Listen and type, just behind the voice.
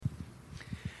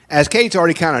As Kate's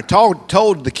already kind of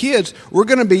told the kids, we're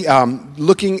going to be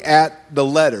looking at the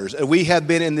letters. We have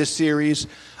been in this series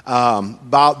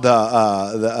about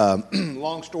the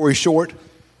long story short,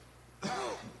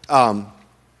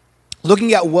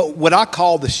 looking at what I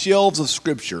call the shelves of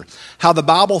Scripture, how the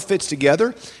Bible fits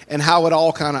together, and how it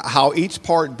all how each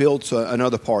part builds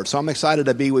another part. So I'm excited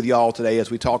to be with y'all today as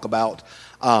we talk about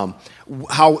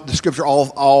how the Scripture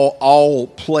all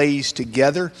plays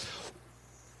together.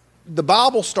 The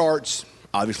Bible starts,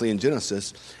 obviously, in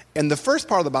Genesis, and the first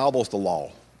part of the Bible is the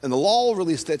law. And the law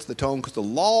really sets the tone because the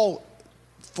law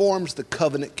forms the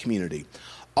covenant community.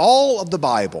 All of the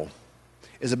Bible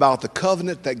is about the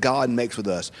covenant that God makes with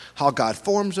us, how God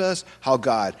forms us, how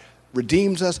God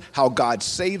redeems us, how God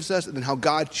saves us, and then how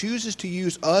God chooses to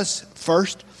use us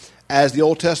first as the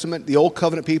Old Testament, the Old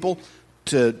Covenant people,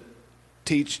 to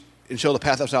teach and show the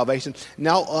path of salvation.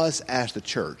 Now us as the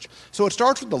church. So it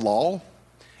starts with the law.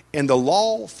 And the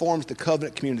law forms the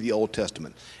covenant community of the Old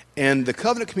Testament. And the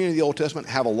covenant community of the Old Testament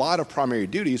have a lot of primary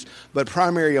duties, but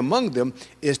primary among them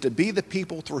is to be the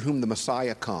people through whom the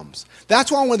Messiah comes. That's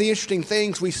why one of the interesting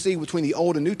things we see between the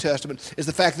Old and New Testament is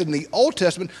the fact that in the Old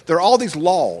Testament, there are all these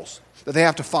laws that they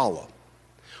have to follow.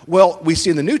 Well, we see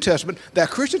in the New Testament that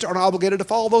Christians aren't obligated to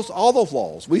follow all those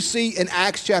laws. We see in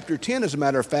Acts chapter 10, as a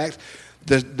matter of fact,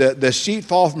 the sheet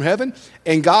falls from heaven,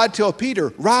 and God tells Peter,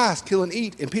 rise, kill, and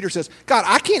eat. And Peter says, God,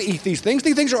 I can't eat these things.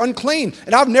 These things are unclean,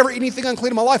 and I've never eaten anything unclean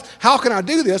in my life. How can I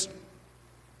do this?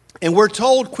 And we're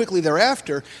told quickly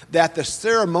thereafter that the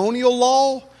ceremonial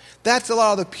law, that's a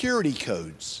lot of the purity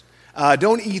codes.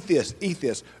 Don't eat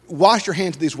this, wash your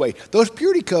hands this way. Those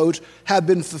purity codes have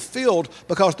been fulfilled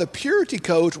because the purity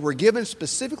codes were given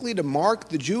specifically to mark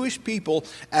the Jewish people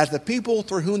as the people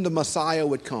through whom the Messiah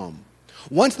would come.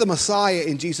 Once the Messiah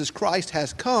in Jesus Christ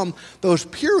has come, those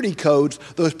purity codes,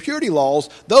 those purity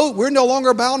laws, though we're no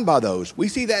longer bound by those. We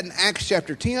see that in Acts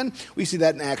chapter 10. We see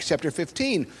that in Acts chapter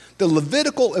 15. The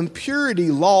Levitical impurity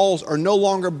laws are no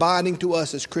longer binding to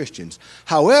us as Christians.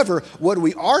 However, what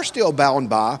we are still bound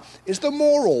by is the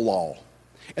moral law.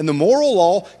 And the moral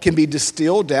law can be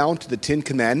distilled down to the Ten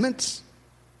Commandments.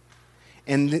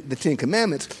 And the Ten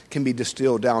Commandments can be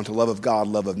distilled down to love of God,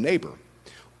 love of neighbor.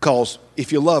 Because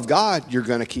if you love God, you're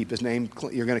going to keep His name,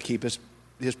 you're going to keep His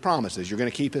promises, you're going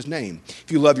to keep His name.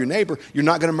 If you love your neighbor, you're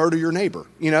not going to murder your neighbor,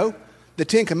 you know? The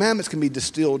Ten Commandments can be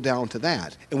distilled down to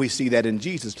that, and we see that in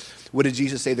Jesus. What did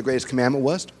Jesus say the greatest commandment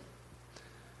was?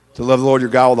 To love the Lord your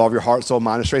God with all of your heart, soul,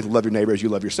 mind, and strength, and love your neighbor as you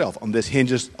love yourself. On this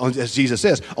hinges, as Jesus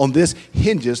says, on this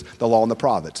hinges the law and the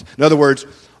prophets. In other words,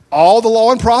 all the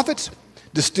law and prophets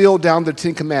distilled down to the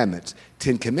Ten Commandments.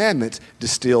 Ten Commandments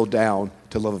distilled down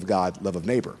to love of God, love of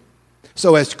neighbor.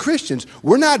 So as Christians,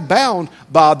 we're not bound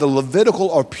by the Levitical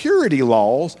or purity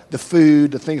laws, the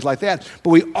food, the things like that, but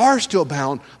we are still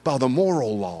bound by the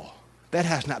moral law. That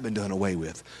has not been done away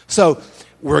with. So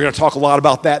we're going to talk a lot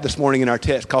about that this morning in our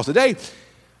text call today.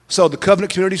 So the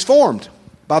covenant community is formed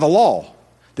by the law,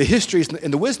 the histories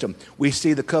and the wisdom. We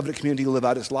see the covenant community live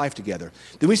out its life together.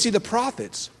 Then we see the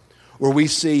prophets, where we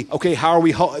see, okay,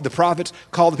 the prophets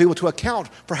call the people to account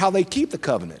for how they keep the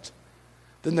covenant.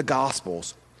 Then the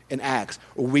Gospels and Acts,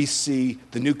 where we see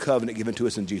the new covenant given to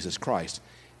us in Jesus Christ.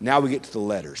 Now we get to the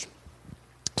letters.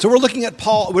 So we're looking at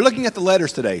the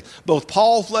letters today, both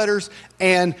Paul's letters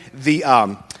and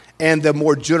the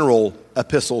more general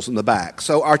epistles in the back.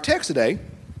 So our text today,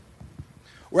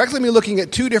 we're actually going to be looking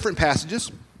at two different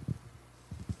passages,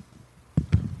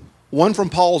 one from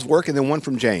Paul's work and then one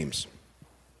from James.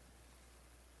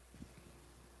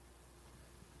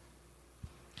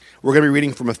 We're going to be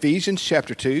reading from Ephesians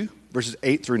chapter 2, verses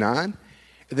 8 through 9,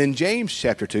 and then James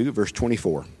chapter 2, verse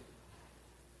 24.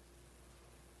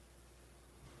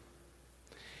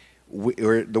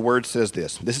 The word says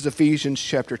this. This is Ephesians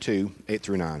chapter 2, 8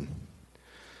 through 9.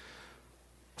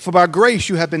 For by grace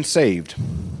you have been saved.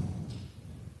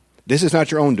 This is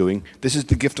not your own doing. This is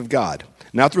the gift of God,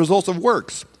 not the results of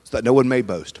works, so that no one may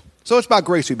boast. So it's by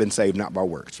grace we've been saved, not by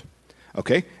works.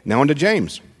 Okay, now on to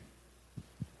James.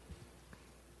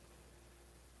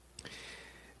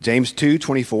 James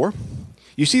 2:24.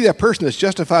 You see that person is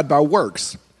justified by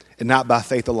works and not by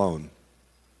faith alone.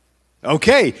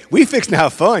 Okay, we fixing to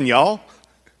have fun, y'all.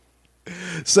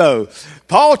 So,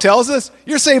 Paul tells us,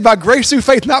 you're saved by grace through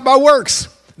faith, not by works.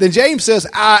 Then James says,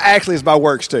 actually it's by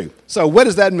works too. So what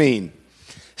does that mean?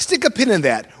 Stick a pin in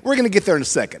that. We're going to get there in a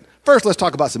second. First, let's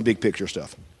talk about some big picture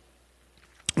stuff.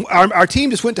 Our team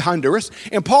just went to Honduras,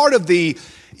 and part of you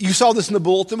saw this in the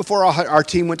bulletin before our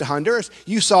team went to Honduras,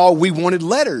 you saw we wanted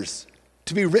letters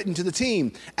to be written to the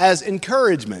team as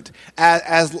encouragement,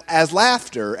 as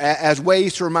laughter, as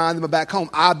ways to remind them of back home.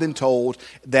 I've been told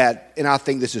that, and I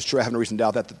think this is true, I have no reason to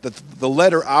doubt that, the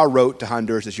letter I wrote to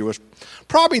Honduras this year was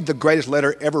probably the greatest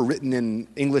letter ever written in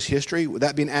English history. Would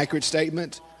that be an accurate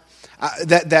statement?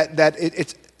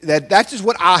 That's just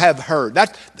what I have heard.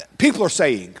 People are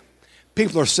saying.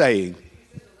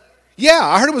 Yeah,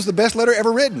 I heard it was the best letter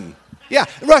ever written. Yeah,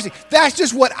 Rusty, that's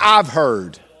just what I've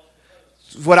heard.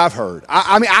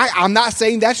 I'm not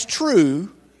saying that's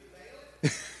true.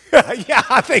 Yeah,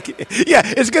 I think,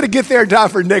 it's going to get there in time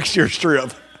for next year's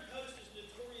trip.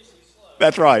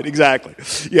 That's right, exactly.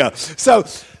 Yeah, so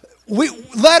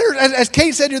letters, as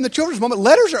Kate said during the children's moment,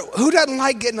 letters are, who doesn't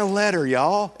like getting a letter,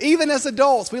 y'all? Even as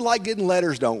adults, we like getting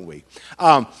letters, don't we?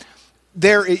 I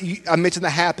mentioned The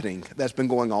Happening that's been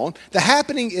going on. The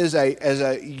Happening is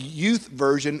a youth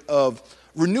version of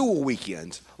renewal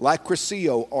weekends like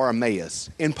Cursillo or Emmaus.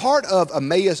 And part of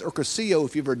Emmaus or Cursillo,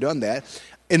 if you've ever done that,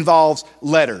 involves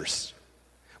letters.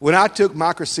 When I took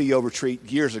my Cursillo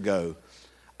retreat years ago,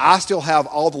 I still have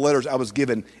all the letters I was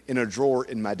given in a drawer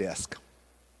in my desk.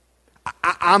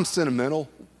 I'm sentimental.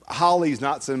 Holly's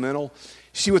not sentimental.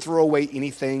 She would throw away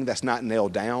anything that's not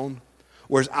nailed down,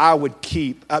 whereas I would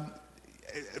keep...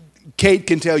 Kate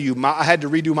can tell you, I had to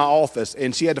redo my office,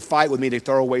 and she had to fight with me to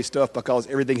throw away stuff because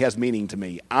everything has meaning to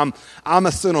me. I'm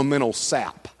a sentimental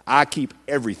sap. I keep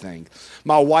everything.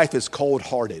 My wife is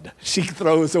cold-hearted. She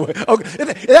throws away. Okay,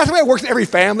 that's the way it works in every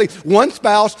family. One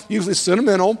spouse, usually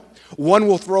sentimental. One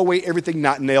will throw away everything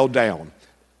not nailed down.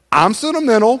 I'm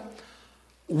sentimental.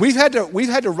 We've had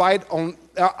to write on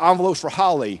envelopes for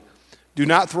Holly, do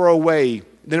not throw away,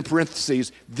 then in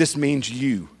parentheses, this means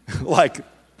you. Like,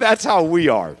 that's how we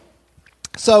are.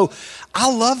 So I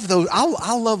love those.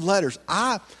 I love letters.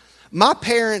 My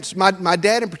parents, my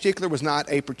dad in particular, was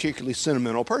not a particularly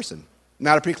sentimental person,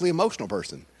 not a particularly emotional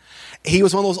person. He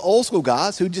was one of those old school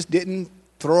guys who just didn't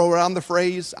throw around the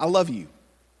phrase, I love you.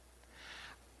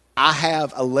 I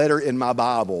have a letter in my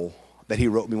Bible that he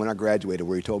wrote me when I graduated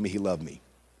where he told me he loved me.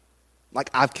 Like,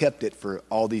 I've kept it for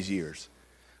all these years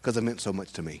because it meant so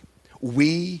much to me.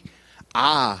 Many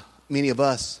of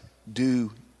us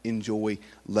do enjoy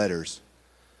letters.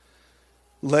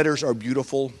 Letters are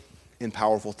beautiful and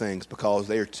powerful things because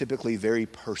they are typically very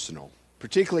personal,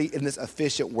 particularly in this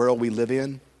efficient world we live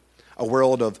in, a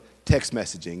world of text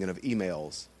messaging and of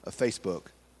emails, of Facebook,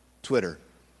 Twitter.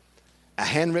 A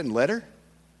handwritten letter,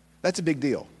 that's a big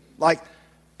deal. Like,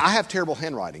 I have terrible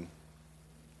handwriting.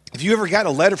 If you ever got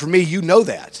a letter from me, you know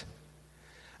that.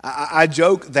 I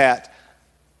joke that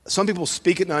some people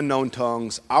speak in unknown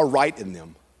tongues. I write in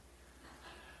them.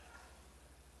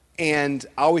 And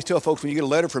I always tell folks, when you get a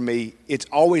letter from me, it's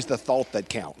always the thought that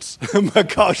counts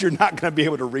because you're not going to be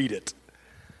able to read it.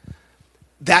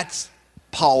 That's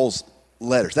Paul's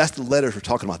letters. That's the letters we're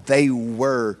talking about. They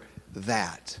were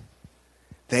that.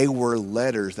 They were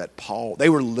letters that they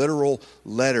were literal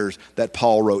letters that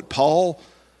Paul wrote. Paul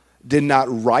did not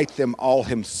write them all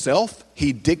himself.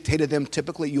 He dictated them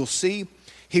typically. You'll see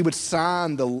he would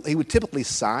typically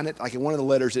sign it. Like in one of the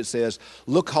letters it says,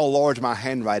 look how large my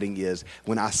handwriting is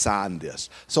when I sign this.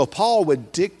 So Paul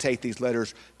would dictate these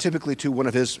letters typically to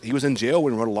he was in jail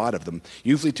when he wrote a lot of them,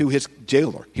 usually to his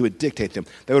jailer. He would dictate them.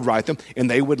 They would write them,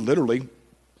 and they would literally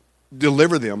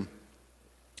deliver them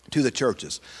to the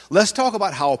churches. Let's talk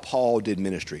about how Paul did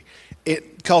ministry.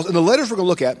 Because in the letters we're going to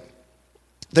look at,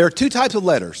 there are two types of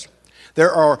letters.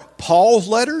 There are Paul's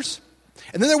letters,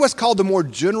 and then there are what's called the more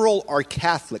general or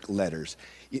Catholic letters.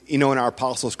 You know, in our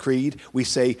Apostles' Creed, we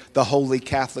say the Holy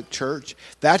Catholic Church.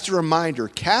 That's a reminder.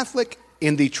 Catholic,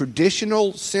 in the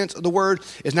traditional sense of the word,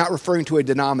 is not referring to a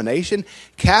denomination.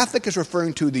 Catholic is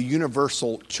referring to the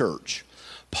universal church.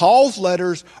 Paul's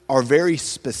letters are very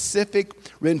specific,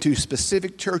 written to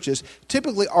specific churches,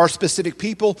 typically are specific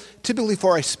people, typically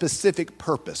for a specific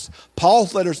purpose.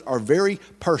 Paul's letters are very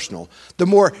personal. The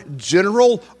more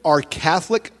general or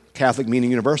Catholic meaning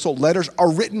universal, letters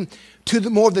are written to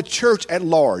more of the church at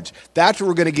large. That's where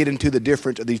we're going to get into the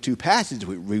difference of these two passages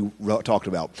we talked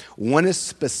about. One is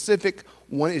specific,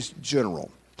 one is general.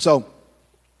 So,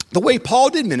 the way Paul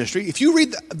did ministry, if you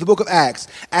read the book of Acts,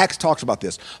 Acts talks about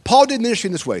this. Paul did ministry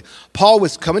in this way. Paul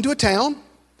was coming to a town.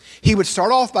 He would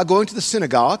start off by going to the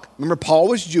synagogue. Remember, Paul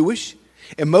was Jewish,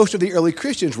 and most of the early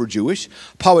Christians were Jewish.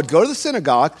 Paul would go to the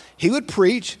synagogue. He would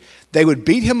preach. They would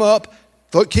beat him up,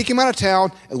 kick him out of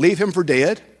town, and leave him for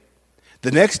dead.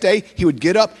 The next day, he would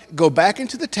get up, go back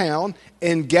into the town,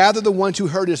 and gather the ones who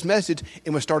heard his message,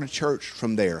 and would start a church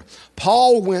from there.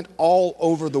 Paul went all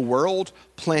over the world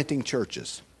planting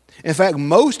churches. In fact,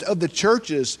 most of the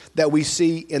churches that we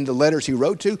see in the letters he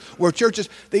wrote to were churches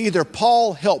that either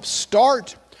Paul helped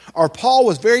start or Paul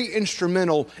was very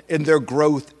instrumental in their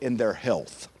growth, in their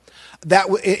health.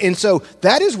 And so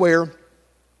that is where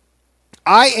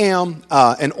I am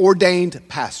an ordained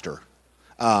pastor.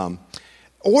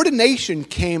 Ordination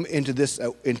came into this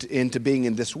into being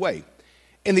in this way.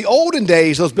 In the olden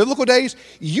days, those biblical days,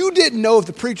 you didn't know if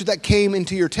the preacher that came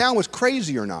into your town was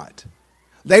crazy or not.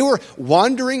 They were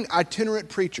wandering itinerant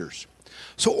preachers.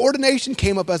 So ordination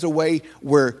came up as a way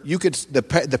where you could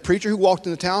the preacher who walked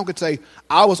in the town could say,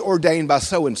 I was ordained by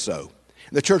so-and-so.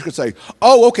 And the church could say,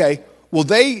 oh, okay, well,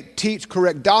 they teach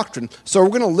correct doctrine, so we're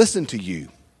going to listen to you.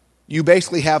 You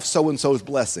basically have so-and-so's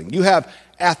blessing. You have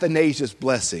Athanasius'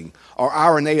 blessing or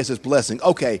Irenaeus' blessing.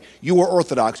 Okay, you are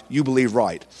Orthodox, you believe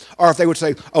right. Or if they would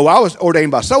say, oh, I was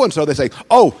ordained by so-and-so, they say,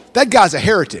 oh, that guy's a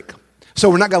heretic, so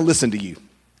we're not going to listen to you.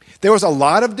 There was a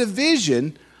lot of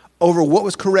division over what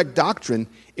was correct doctrine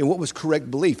and what was correct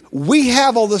belief. We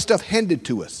have all this stuff handed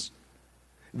to us.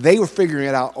 They were figuring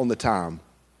it out on the time.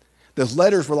 The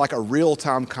letters were like a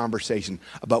real-time conversation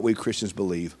about what we Christians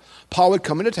believe. Paul would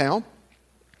come into town.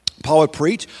 Paul would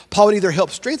preach. Paul would either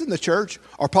help strengthen the church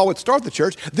or Paul would start the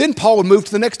church. Then Paul would move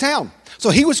to the next town.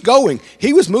 So he was going.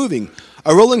 He was moving.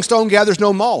 A rolling stone gathers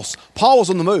no moss. Paul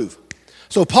was on the move.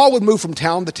 So Paul would move from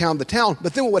town to town to town.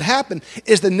 But then what would happen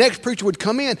is the next preacher would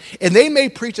come in and they may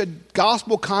preach a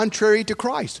gospel contrary to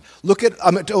Christ. Look at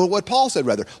what Paul said,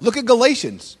 rather. Look at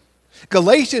Galatians.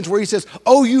 Galatians, where he says,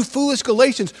 oh, you foolish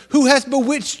Galatians, who has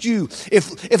bewitched you?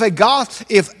 If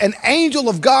an angel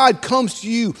of God comes to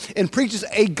you and preaches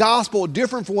a gospel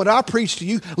different from what I preach to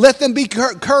you, let them be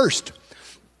cursed.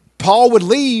 Paul would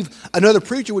leave, another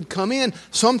preacher would come in.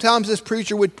 Sometimes this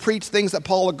preacher would preach things that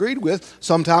Paul agreed with.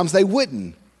 Sometimes they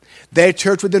wouldn't. Their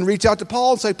church would then reach out to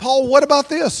Paul and say, Paul, what about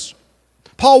this?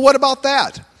 Paul, what about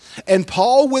that? And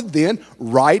Paul would then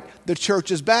write the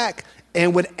churches back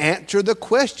and would answer the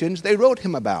questions they wrote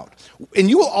him about. And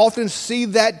you will often see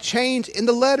that change in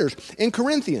the letters in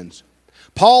Corinthians.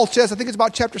 Paul says, I think it's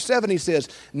about chapter 7, he says,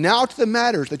 now to the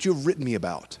matters that you've written me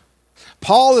about.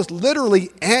 Paul is literally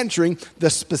answering the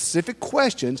specific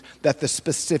questions that the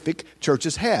specific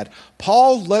churches had.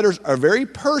 Paul's letters are very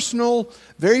personal,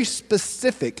 very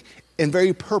specific, and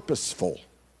very purposeful.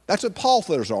 That's what Paul's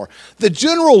letters are. The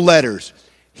general letters,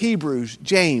 Hebrews,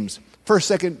 James,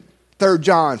 1st, 2nd, 3rd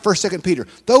John, 1st, 2nd Peter,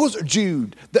 those are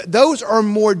Jude. Those are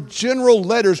more general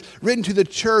letters written to the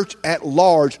church at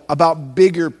large about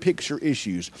bigger picture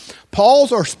issues.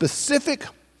 Paul's are specific.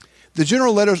 The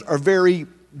general letters are very,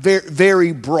 very,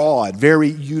 very broad, very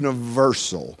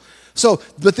universal.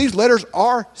 But these letters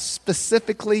are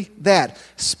specifically that.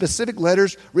 Specific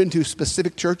letters written to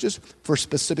specific churches for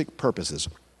specific purposes.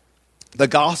 The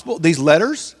gospel, these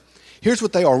letters, here's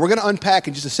what they are. We're going to unpack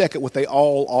in just a second what they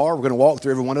all are. We're going to walk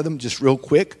through every one of them just real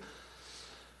quick.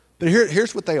 But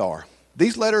here's what they are.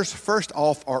 These letters, first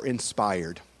off, are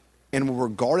inspired and were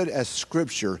regarded as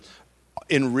scripture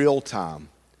in real time.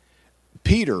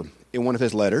 Peter, in one of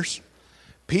his letters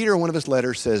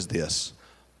says this: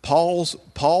 Paul's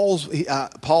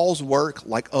work,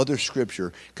 like other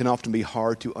scripture, can often be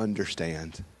hard to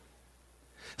understand.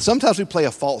 Sometimes we play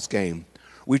a false game.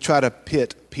 We try to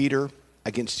pit Peter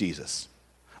against Jesus.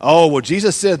 Oh, well,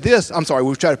 Jesus said this.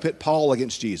 We try to pit Paul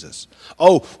against Jesus.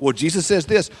 Oh, well, Jesus says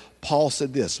this. Paul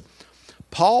said this.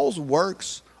 Paul's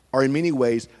works are in many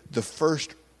ways the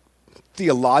first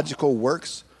theological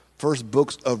works, first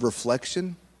books of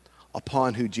reflection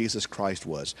upon who Jesus Christ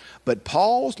was. But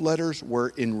Paul's letters were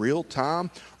in real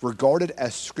time regarded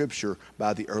as scripture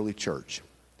by the early church.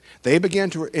 They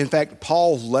began to, in fact,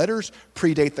 Paul's letters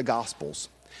predate the Gospels.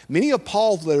 Many of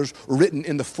Paul's letters were written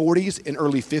in the 40s and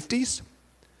early 50s.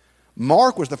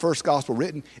 Mark was the first gospel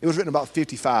written. It was written about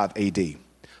 55 AD.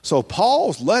 So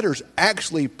Paul's letters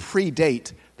actually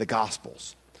predate the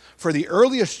Gospels. For the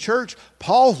earliest church,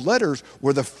 Paul's letters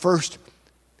were the first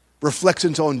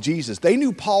reflections on Jesus. They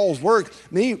knew Paul's work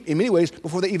in many ways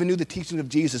before they even knew the teaching of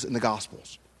Jesus in the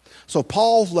Gospels. So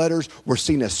Paul's letters were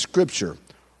seen as scripture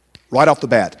right off the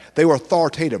bat. They were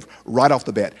authoritative right off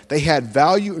the bat. They had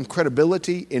value and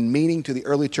credibility and meaning to the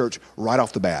early church right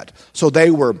off the bat. So they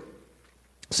were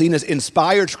seen as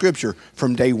inspired scripture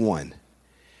from day one.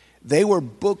 They were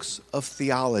books of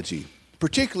theology.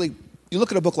 Particularly, you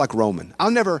look at a book like Romans.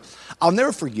 I'll never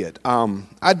forget.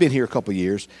 I'd been here a couple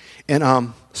years,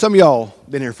 and some of y'all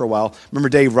been here for a while. Remember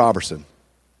Dave Robertson?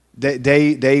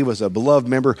 Dave was a beloved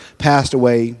member, passed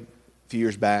away a few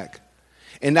years back.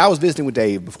 And I was visiting with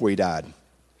Dave before he died.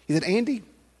 He said, Andy,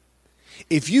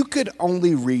 if you could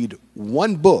only read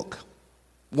one book,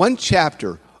 one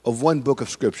chapter of one book of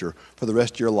Scripture for the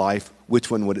rest of your life,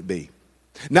 which one would it be?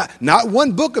 Not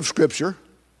one book of Scripture,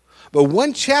 but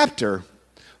one chapter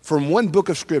from one book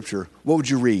of Scripture. What would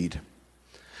you read?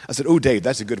 I said, oh, Dave,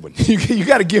 that's a good one. You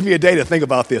got to give me a day to think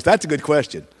about this. That's a good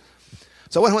question.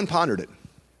 So I went home and pondered it.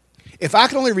 If I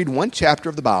could only read one chapter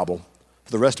of the Bible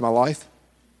for the rest of my life,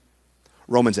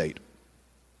 Romans 8.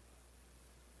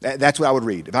 That's what I would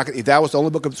read. If that was the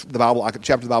only book of the Bible,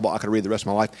 chapter of the Bible I could read the rest of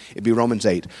my life, it'd be Romans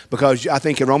 8. Because I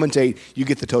think in Romans 8, you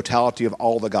get the totality of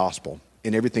all the gospel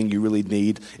and everything you really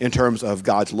need in terms of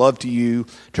God's love to you,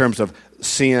 in terms of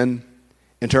sin,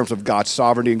 in terms of God's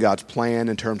sovereignty and God's plan,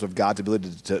 in terms of God's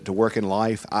ability to work in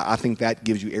life. I think that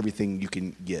gives you everything you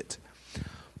can get.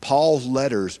 Paul's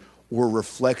letters were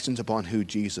reflections upon who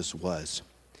Jesus was.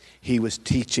 He was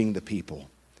teaching the people.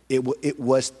 It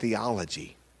was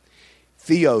theology.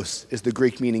 Theos is the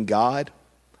Greek meaning God.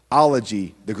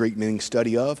 Ology, the Greek meaning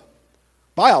study of.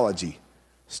 Biology,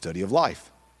 study of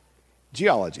life.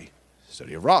 Geology,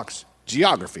 study of rocks.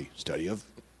 Geography, study of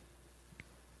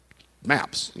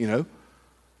maps,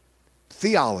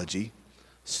 Theology,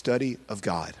 study of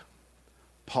God.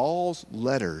 Paul's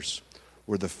letters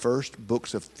were the first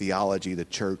books of theology the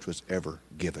church was ever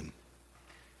given.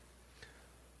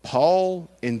 Paul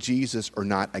and Jesus are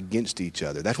not against each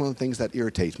other. That's one of the things that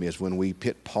irritates me is when we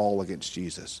pit Paul against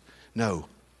Jesus. No,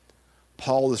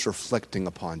 Paul is reflecting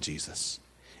upon Jesus.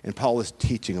 And Paul is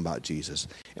teaching about Jesus.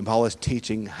 And Paul is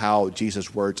teaching how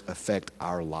Jesus' words affect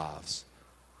our lives.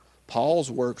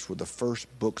 Paul's works were the first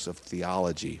books of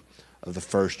theology of the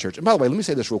first church. And by the way, let me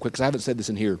say this real quick because I haven't said this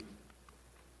in here.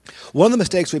 One of the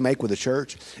mistakes we make with the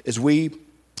church is we're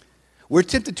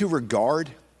tempted to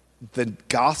regard the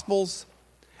Gospels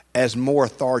as more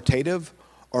authoritative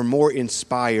or more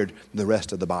inspired than the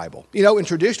rest of the Bible. In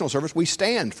traditional service, we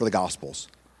stand for the Gospels.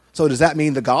 So does that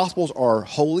mean the Gospels are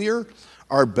holier,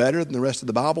 are better than the rest of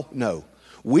the Bible? No.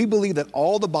 We believe that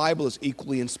all the Bible is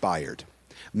equally inspired.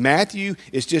 Matthew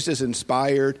is just as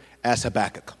inspired as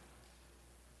Habakkuk.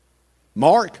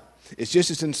 Mark is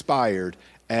just as inspired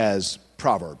as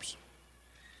Proverbs.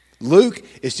 Luke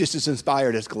is just as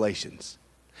inspired as Galatians.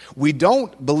 We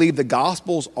don't believe the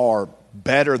Gospels are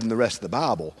better than the rest of the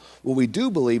Bible. What we do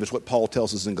believe is what Paul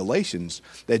tells us in Galatians,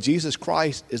 that Jesus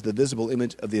Christ is the visible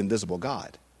image of the invisible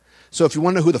God. So if you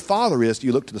want to know who the Father is,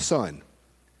 you look to the Son.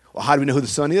 Well, how do we know who the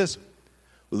Son is?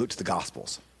 We look to the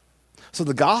Gospels. So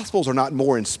the Gospels are not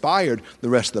more inspired than the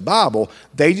rest of the Bible.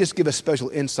 They just give us special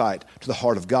insight to the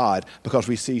heart of God because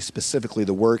we see specifically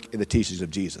the work and the teachings of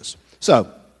Jesus.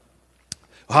 So,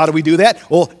 how do we do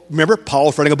that? Well, remember,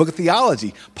 Paul's writing a book of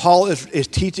theology. Paul is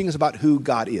teaching us about who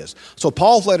God is. So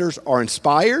Paul's letters are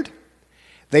inspired,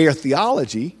 they are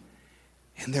theology,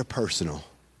 and they're personal.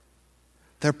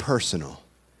 They're personal.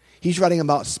 He's writing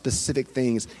about specific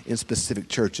things in specific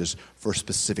churches for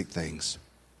specific things.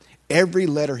 Every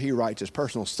letter he writes is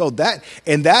personal.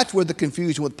 And that's where the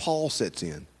confusion with Paul sets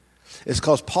in. It's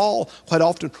because Paul quite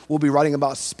often will be writing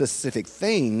about specific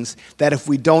things that if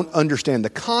we don't understand the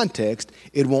context,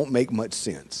 it won't make much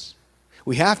sense.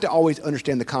 We have to always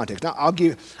understand the context. Now, I'll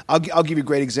give you a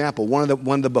great example. One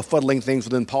of the befuddling things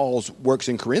within Paul's works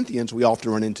in Corinthians we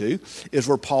often run into is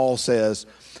where Paul says,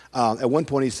 at one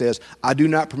point he says, I do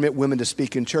not permit women to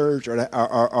speak in church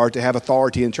or to have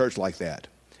authority in church like that.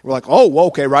 We're like, oh, well,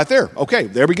 okay, right there. Okay,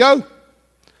 there we go.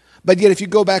 But yet if you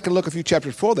go back and look a few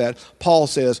chapters before that, Paul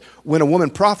says when a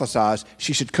woman prophesies,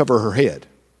 she should cover her head.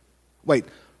 Wait,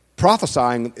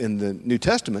 prophesying in the New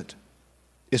Testament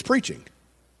is preaching.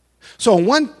 So in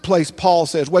one place, Paul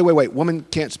says, wait, women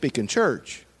can't speak in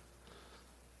church.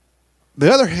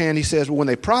 The other hand, he says, well, when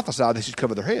they prophesy, they should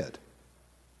cover their head.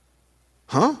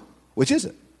 Huh? Which is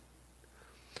it?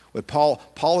 With Paul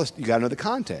is, you got to know the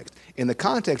context. In the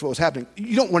context, what was happening,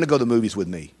 you don't want to go to the movies with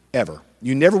me, ever.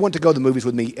 You never want to go to the movies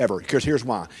with me, ever. Because here's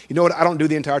why. You know what I don't do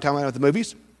the entire time I'm at the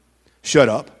movies? Shut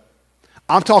up.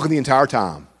 I'm talking the entire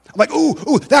time. I'm like,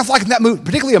 ooh, that's like in that movie,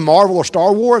 particularly in Marvel or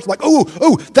Star Wars. Like, ooh,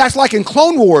 that's like in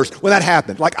Clone Wars when that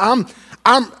happened. Like,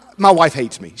 my wife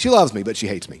hates me. She loves me, but she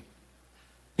hates me.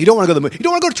 You don't want to go to the movie. You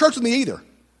don't want to go to church with me either.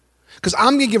 Because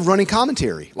I'm going to give running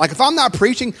commentary. Like, if I'm not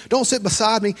preaching, don't sit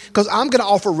beside me, because I'm going to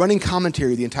offer running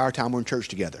commentary the entire time we're in church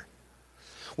together.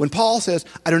 When Paul says,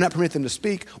 I do not permit them to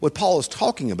speak, what Paul is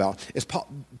talking about is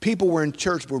people were in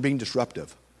church were being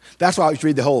disruptive. That's why I always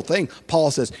read the whole thing. Paul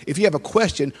says, if you have a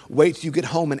question, wait till you get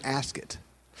home and ask it.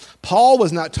 Paul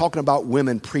was not talking about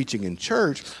women preaching in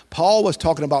church. Paul was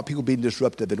talking about people being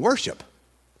disruptive in worship.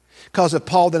 Because if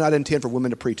Paul did not intend for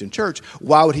women to preach in church,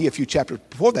 why would he a few chapters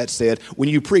before that said, when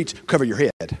you preach, cover your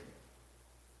head?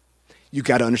 You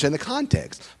got to understand the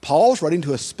context. Paul's writing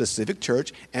to a specific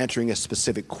church, answering a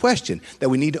specific question that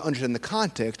we need to understand the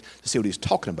context to see what he's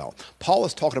talking about. Paul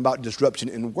is talking about disruption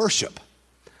in worship.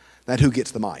 Not who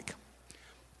gets the mic.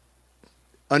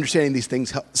 Understanding these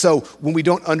things. So when we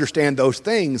don't understand those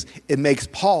things, it makes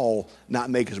Paul not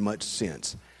make as much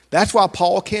sense. That's why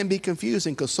Paul can be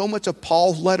confusing, because so much of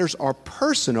Paul's letters are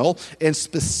personal and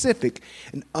specific,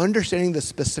 and understanding the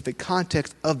specific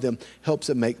context of them helps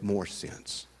it make more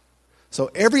sense. So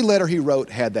every letter he wrote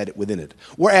had that within it.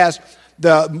 Whereas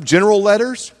the general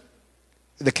letters,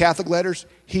 the Catholic letters,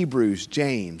 Hebrews,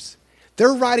 James,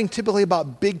 they're writing typically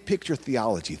about big picture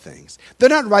theology things. They're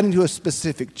not writing to a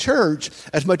specific church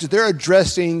as much as they're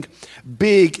addressing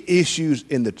big issues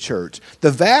in the church.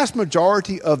 The vast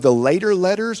majority of the later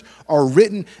letters are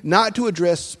written not to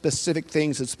address specific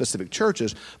things in specific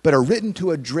churches, but are written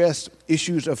to address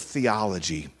issues of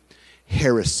theology,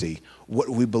 heresy, what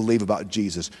we believe about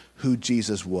Jesus, who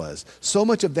Jesus was. So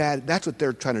much of that, that's what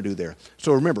they're trying to do there.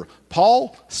 So remember,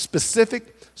 Paul,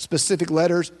 specific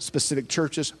letters, specific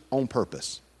churches on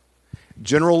purpose.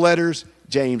 General letters,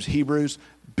 James, Hebrews,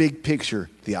 big picture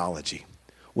theology.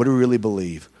 What do we really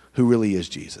believe? Who really is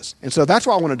Jesus? And so that's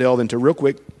why I want to delve into real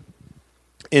quick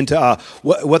into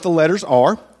what the letters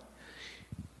are.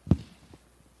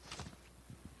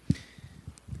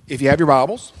 If you have your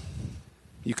Bibles,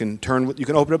 you can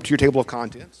open up to your table of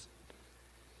contents.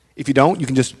 If you don't, you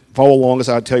can just follow along as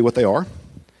I tell you what they are.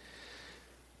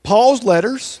 Paul's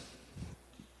letters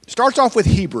starts off with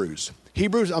Hebrews.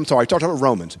 Starts off with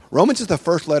Romans. Romans is the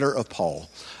first letter of Paul.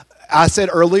 I said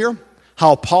earlier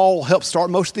how Paul helped start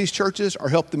most of these churches or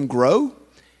helped them grow.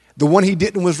 The one he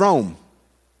didn't was Rome.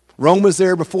 Rome was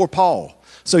there before Paul.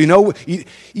 So you know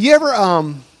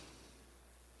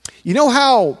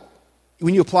how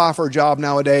when you apply for a job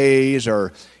nowadays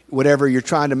or whatever, you're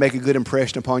trying to make a good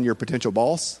impression upon your potential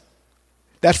boss?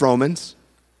 That's Romans.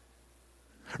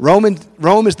 Rome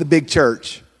is the big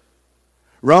church.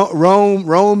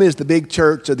 Rome is the big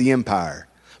church of the empire.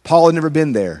 Paul had never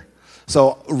been there.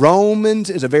 So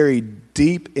Romans is a very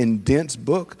deep and dense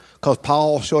book because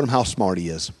Paul showed him how smart he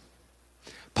is.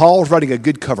 Paul's writing a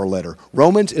good cover letter.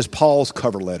 Romans is Paul's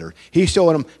cover letter. He's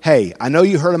showing them, hey, I know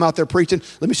you heard him out there preaching.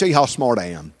 Let me show you how smart I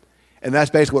am. And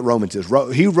that's basically what Romans is.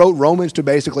 He wrote Romans to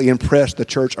basically impress the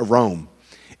church of Rome.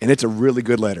 And it's a really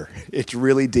good letter. It's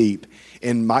really deep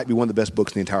and might be one of the best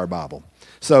books in the entire Bible.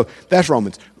 So that's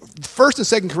Romans.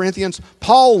 1st and 2nd Corinthians,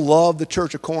 Paul loved the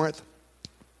church of Corinth.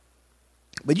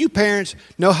 But you parents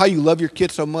know how you love your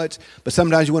kids so much, but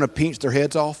sometimes you want to pinch their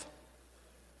heads off?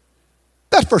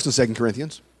 That's 1st and 2nd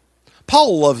Corinthians.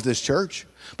 Paul loves this church.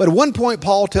 But at one point,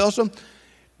 Paul tells them,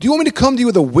 do you want me to come to you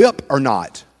with a whip or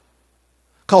not?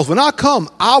 Because when I come,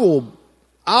 I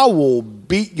will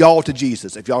beat y'all to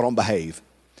Jesus if y'all don't behave.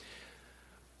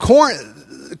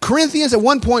 Corinthians at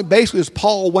one point basically is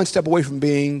Paul one step away from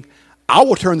being, I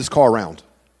will turn this car around.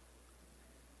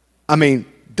 I mean,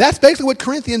 that's basically what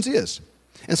Corinthians is.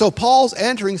 And so Paul's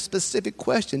answering specific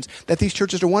questions that these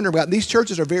churches are wondering about. These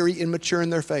churches are very immature in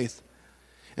their faith.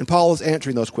 And Paul is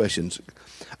answering those questions.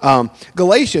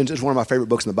 Galatians is one of my favorite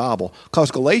books in the Bible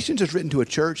because Galatians is written to a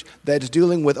church that is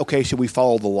dealing with, okay, should we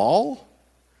follow the law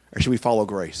or should we follow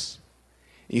grace?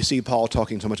 And you see Paul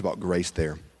talking so much about grace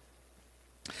there.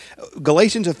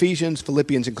 Galatians, Ephesians,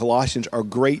 Philippians, and Colossians are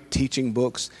great teaching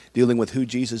books dealing with who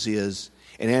Jesus is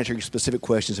and answering specific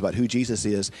questions about who Jesus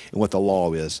is and what the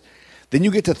law is. Then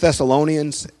you get to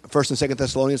Thessalonians, 1st and 2nd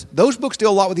Thessalonians. Those books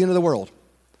deal a lot with the end of the world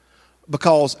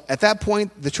because at that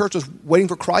point, the church was waiting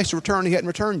for Christ to return. He hadn't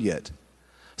returned yet.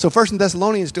 So 1st and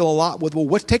Thessalonians deal a lot with, well,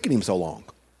 what's taking him so long?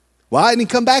 Why didn't he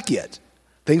come back yet?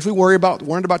 Things we worried about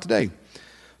today.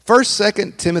 1st,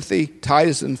 2nd Timothy,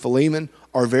 Titus, and Philemon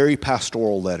are very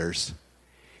pastoral letters.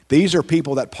 These are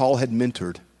people that Paul had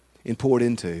mentored and poured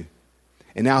into.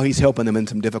 And now he's helping them in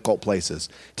some difficult places.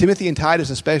 Timothy and Titus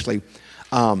especially.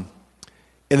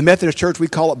 In the Methodist Church, we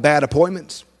call it bad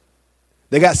appointments.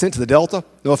 They got sent to the Delta.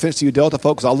 No offense to you Delta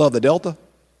folks, I love the Delta.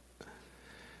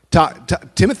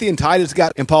 Timothy and Titus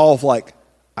and Paul's like,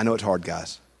 I know it's hard,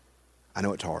 guys. I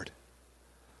know it's hard.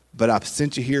 But I've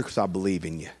sent you here because I believe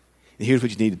in you. And here's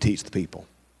what you need to teach the people.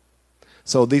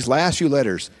 So these last few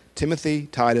letters, Timothy,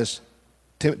 Titus,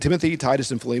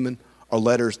 and Philemon are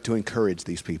letters to encourage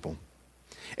these people.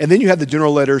 And then you have the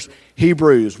general letters,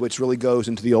 Hebrews, which really goes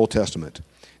into the Old Testament.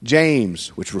 James,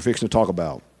 which we're fixing to talk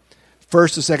about.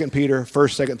 1st and 2nd Peter,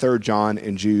 1st, 2nd, 3rd John,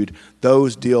 and Jude.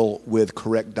 Those deal with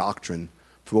correct doctrine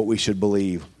for what we should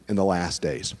believe in the last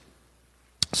days.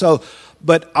 So,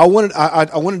 but I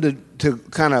wanted to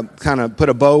kind of put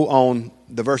a bow on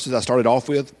the verses I started off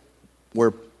with,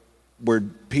 where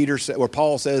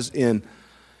Paul says in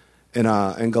in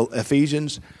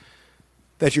Ephesians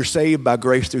that you're saved by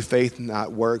grace through faith,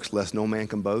 not works, lest no man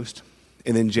can boast.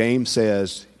 And then James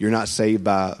says you're not saved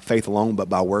by faith alone, but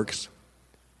by works.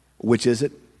 Which is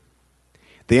it?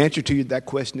 The answer to that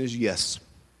question is yes.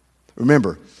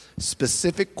 Remember,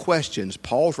 specific questions.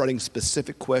 Paul's writing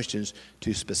specific questions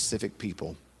to specific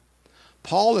people.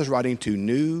 Paul is writing to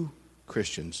new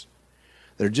Christians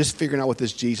that are just figuring out what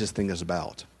this Jesus thing is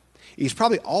about. He's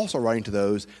probably also writing to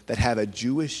those that have a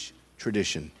Jewish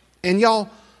tradition. And y'all,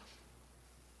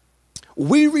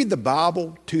 we read the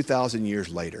Bible 2,000 years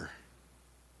later.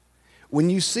 When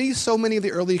you see so many of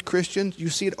the early Christians, you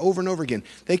see it over and over again.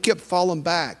 They kept falling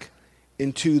back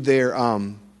into their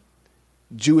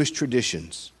Jewish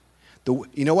traditions.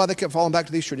 You know why they kept falling back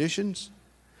to these traditions?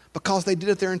 Because they did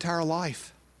it their entire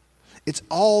life. It's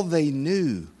all they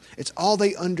knew. It's all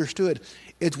they understood.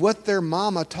 It's what their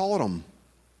mama taught them.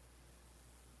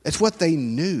 It's what they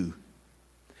knew.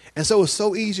 And so it's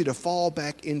so easy to fall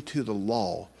back into the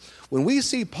law. When we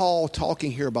see Paul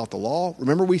talking here about the law,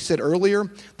 remember we said earlier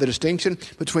the distinction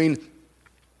between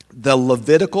the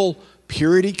Levitical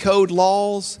purity code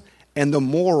laws and the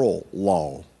moral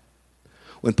law.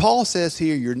 When Paul says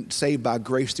here you're saved by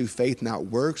grace through faith, not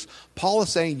works, Paul is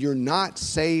saying you're not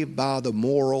saved by the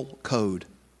moral code.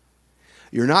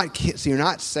 You're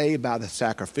not saved by the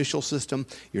sacrificial system.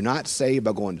 You're not saved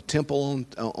by going to temple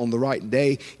on the right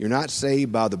day. You're not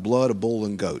saved by the blood of bull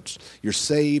and goats. You're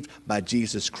saved by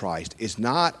Jesus Christ. It's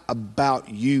not about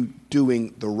you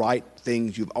doing the right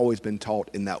things you've always been taught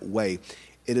in that way.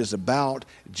 It is about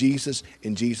Jesus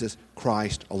and Jesus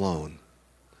Christ alone.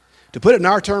 To put it in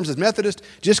our terms as Methodists,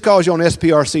 just because you're on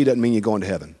SPRC doesn't mean you're going to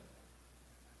heaven.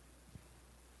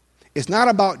 It's not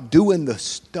about doing the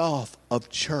stuff of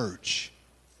church.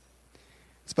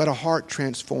 It's about a heart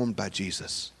transformed by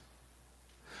Jesus.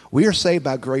 We are saved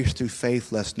by grace through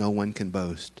faith, lest no one can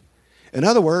boast. In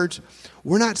other words,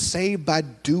 we're not saved by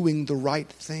doing the right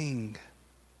thing.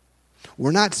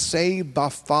 We're not saved by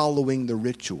following the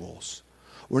rituals.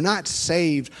 We're not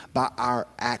saved by our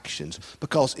actions.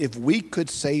 Because if we could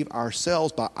save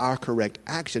ourselves by our correct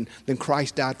action, then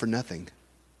Christ died for nothing.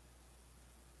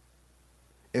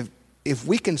 If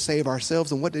we can save ourselves,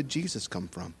 then what did Jesus come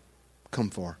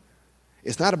for?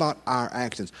 It's not about our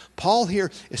actions. Paul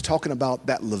here is talking about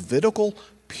that Levitical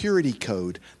purity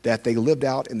code that they lived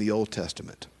out in the Old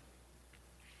Testament.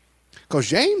 Because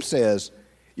James says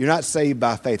you're not saved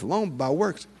by faith alone, but by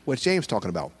works. What's James talking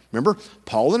about? Remember,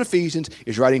 Paul in Ephesians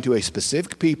is writing to a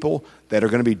specific people that are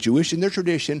going to be Jewish in their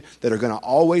tradition, that are going to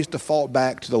always default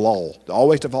back to the law,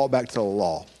 always default back to the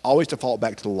law, always default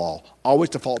back to the law, always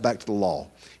default back to the law.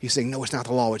 He's saying, no, it's not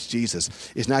the law, it's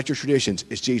Jesus. It's not your traditions,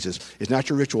 it's Jesus. It's not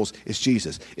your rituals, it's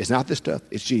Jesus. It's not this stuff,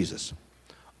 it's Jesus.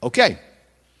 Okay.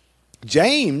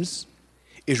 James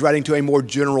is writing to a more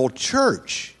general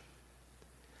church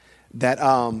that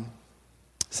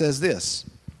says this.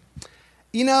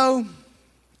 You know,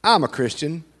 I'm a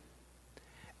Christian.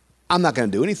 I'm not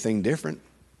going to do anything different.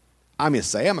 I'm going to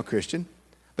say I'm a Christian,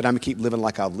 but I'm going to keep living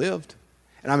like I've lived.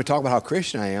 And I'm going to talk about how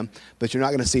Christian I am, but you're not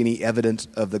going to see any evidence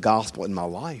of the gospel in my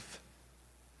life.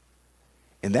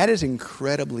 And that is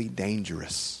incredibly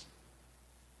dangerous.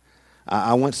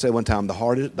 I once said one time, the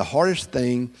hardest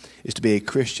thing is to be a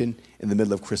Christian in the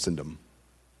middle of Christendom.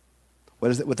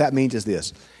 What that means is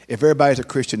this. If everybody's a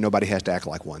Christian, nobody has to act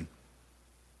like one.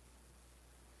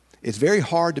 It's very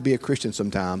hard to be a Christian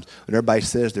sometimes when everybody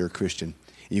says they're a Christian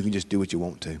and you can just do what you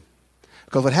want to.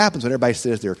 Because what happens when everybody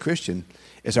says they're a Christian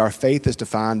is our faith is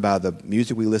defined by the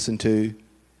music we listen to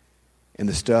and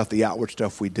the outward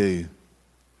stuff we do.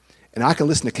 And I can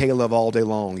listen to K-Love all day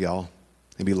long, y'all,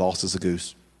 and be lost as a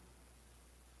goose.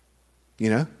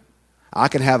 You know? I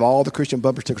can have all the Christian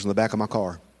bumper stickers on the back of my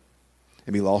car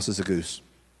and be lost as a goose.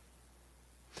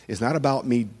 It's not about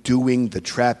me doing the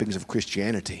trappings of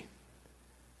Christianity.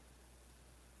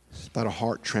 It's about a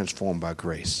heart transformed by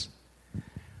grace.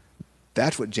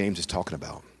 That's what James is talking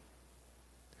about.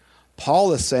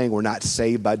 Paul is saying we're not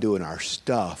saved by doing our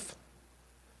stuff.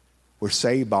 We're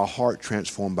saved by a heart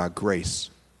transformed by grace.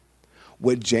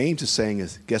 What James is saying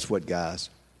is, guess what, guys?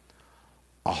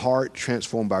 A heart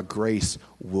transformed by grace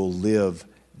will live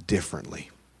differently.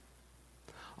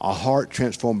 A heart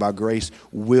transformed by grace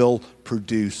will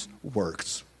produce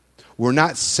works. We're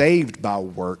not saved by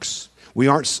works. We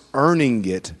aren't earning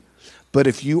it. But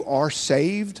if you are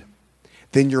saved,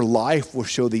 then your life will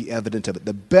show the evidence of it.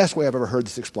 The best way I've ever heard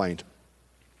this explained.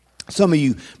 Some of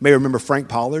you may remember Frank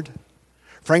Pollard.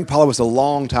 Frank Pollard was a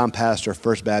longtime pastor of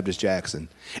First Baptist Jackson.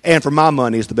 And for my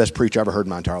money, is the best preacher I've ever heard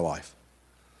in my entire life.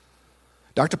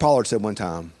 Dr. Pollard said one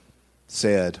time,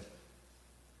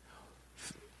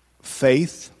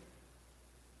 faith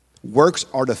Works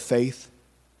are to faith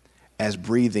as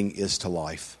breathing is to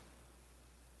life.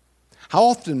 How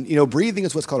often, breathing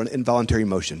is what's called an involuntary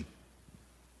motion.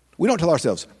 We don't tell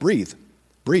ourselves, breathe,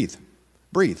 breathe,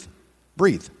 breathe,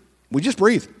 breathe. We just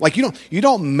breathe. Like you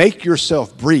don't make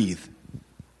yourself breathe.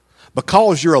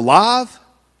 Because you're alive,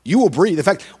 you will breathe. In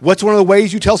fact, what's one of the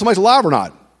ways you tell somebody's alive or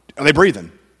not? Are they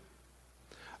breathing?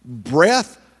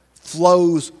 Breath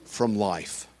flows from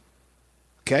life.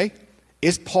 Okay?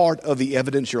 It's part of the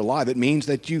evidence you're alive. It means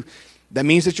that you're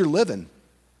living.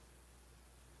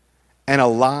 And a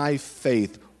live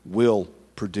faith will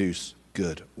produce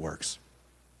good works.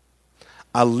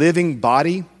 A living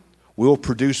body will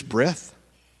produce breath.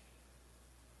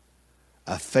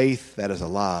 A faith that is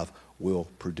alive will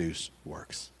produce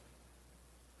works.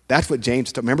 That's what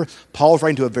James, remember, Paul's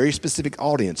writing to a very specific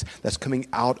audience that's coming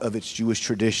out of its Jewish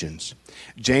traditions.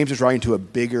 James is writing to a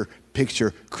bigger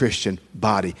picture Christian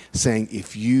body, saying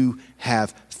if you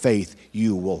have faith,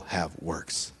 you will have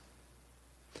works.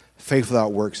 Faith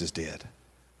without works is dead.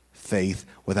 Faith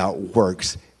without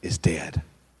works is dead.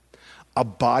 A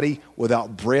body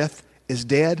without breath is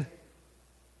dead.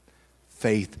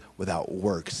 Faith without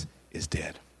works is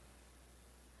dead.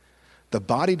 The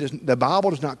Bible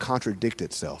does not contradict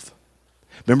itself.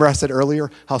 Remember I said earlier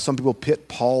how some people pit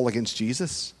Paul against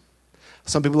Jesus?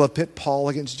 Some people have pit Paul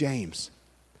against James.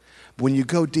 But when you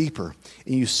go deeper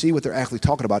and you see what they're actually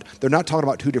talking about, they're not talking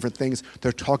about two different things.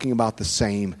 They're talking about the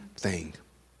same thing.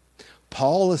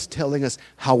 Paul is telling us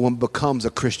how one becomes a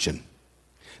Christian.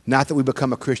 Not that we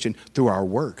become a Christian through our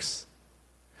works.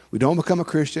 We don't become a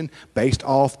Christian based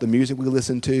off the music we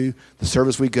listen to, the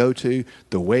service we go to,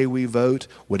 the way we vote,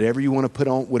 whatever you want to put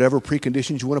on, whatever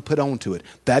preconditions you want to put onto it.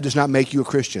 That does not make you a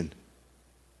Christian.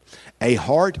 A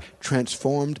heart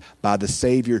transformed by the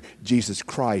Savior, Jesus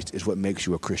Christ, is what makes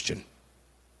you a Christian.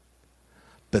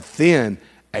 But then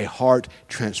a heart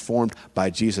transformed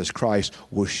by Jesus Christ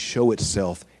will show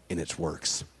itself in its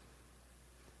works.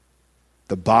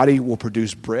 The body will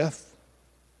produce breath.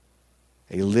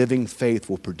 A living faith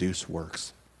will produce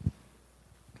works.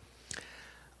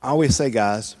 I always say,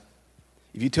 guys,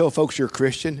 if you tell folks you're a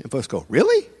Christian and folks go,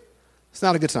 really? It's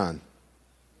not a good sign.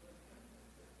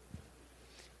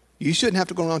 You shouldn't have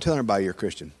to go around telling everybody you're a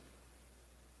Christian.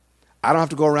 I don't have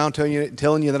to go around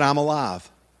telling you that I'm alive.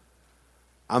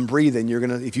 I'm breathing.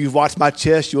 If you've watched my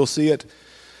chest, you'll see it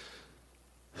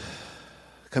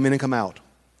come in and come out.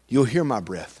 You'll hear my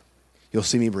breath. You'll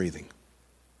see me breathing.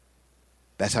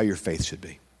 That's how your faith should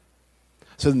be.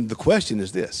 So the question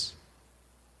is this.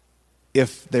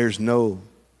 If there's no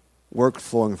work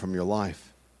flowing from your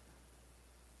life,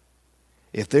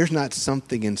 if there's not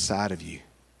something inside of you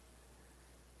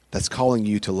that's calling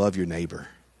you to love your neighbor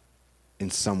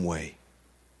in some way,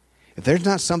 if there's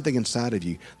not something inside of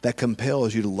you that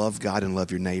compels you to love God and love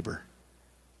your neighbor,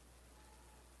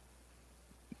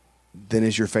 then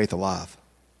is your faith alive?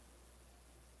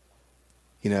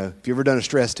 Have you ever done a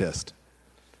stress test?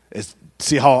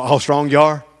 See how strong you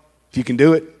are? If you can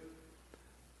do it.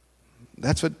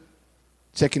 That's what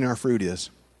checking our fruit is.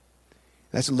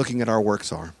 That's what looking at our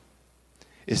works are.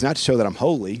 It's not to show that I'm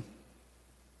holy.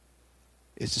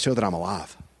 It's to show that I'm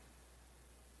alive.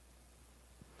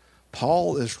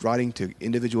 Paul is writing to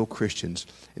individual Christians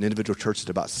and individual churches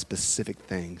about specific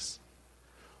things,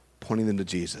 pointing them to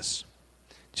Jesus.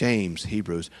 James,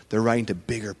 Hebrews, they're writing to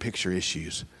bigger picture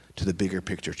issues, to the bigger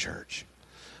picture church.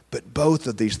 But both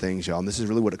of these things, y'all, and this is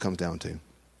really what it comes down to,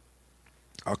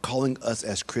 are calling us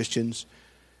as Christians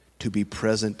to be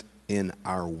present in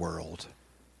our world,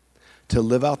 to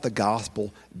live out the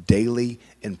gospel daily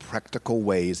in practical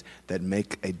ways that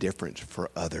make a difference for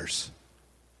others.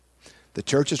 The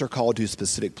churches are called to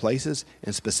specific places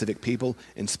and specific people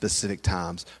in specific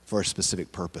times for a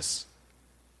specific purpose.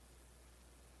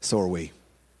 So are we.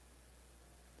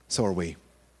 So are we.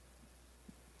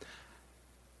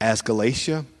 As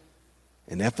Galatia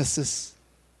and Ephesus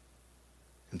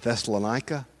and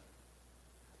Thessalonica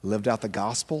lived out the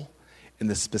gospel in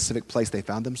the specific place they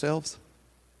found themselves,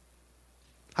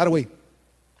 how do we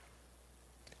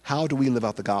live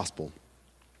out the gospel?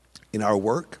 In our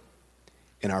work,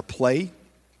 in our play,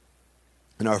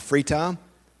 in our free time,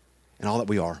 and all that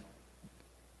we are.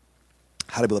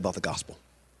 How do we live out the gospel?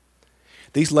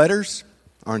 These letters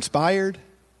are inspired,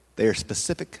 they are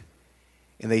specific,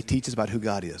 and they teach us about who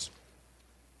God is.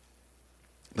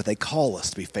 But they call us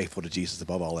to be faithful to Jesus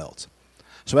above all else.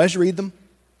 So as you read them,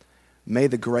 may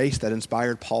the grace that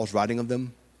inspired Paul's writing of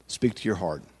them speak to your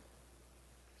heart.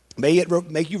 May it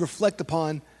make you reflect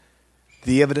upon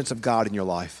the evidence of God in your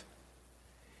life.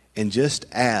 And just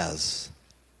as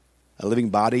a living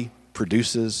body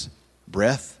produces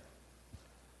breath,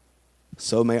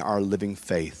 so may our living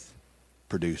faith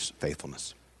produce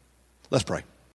faithfulness. Let's pray.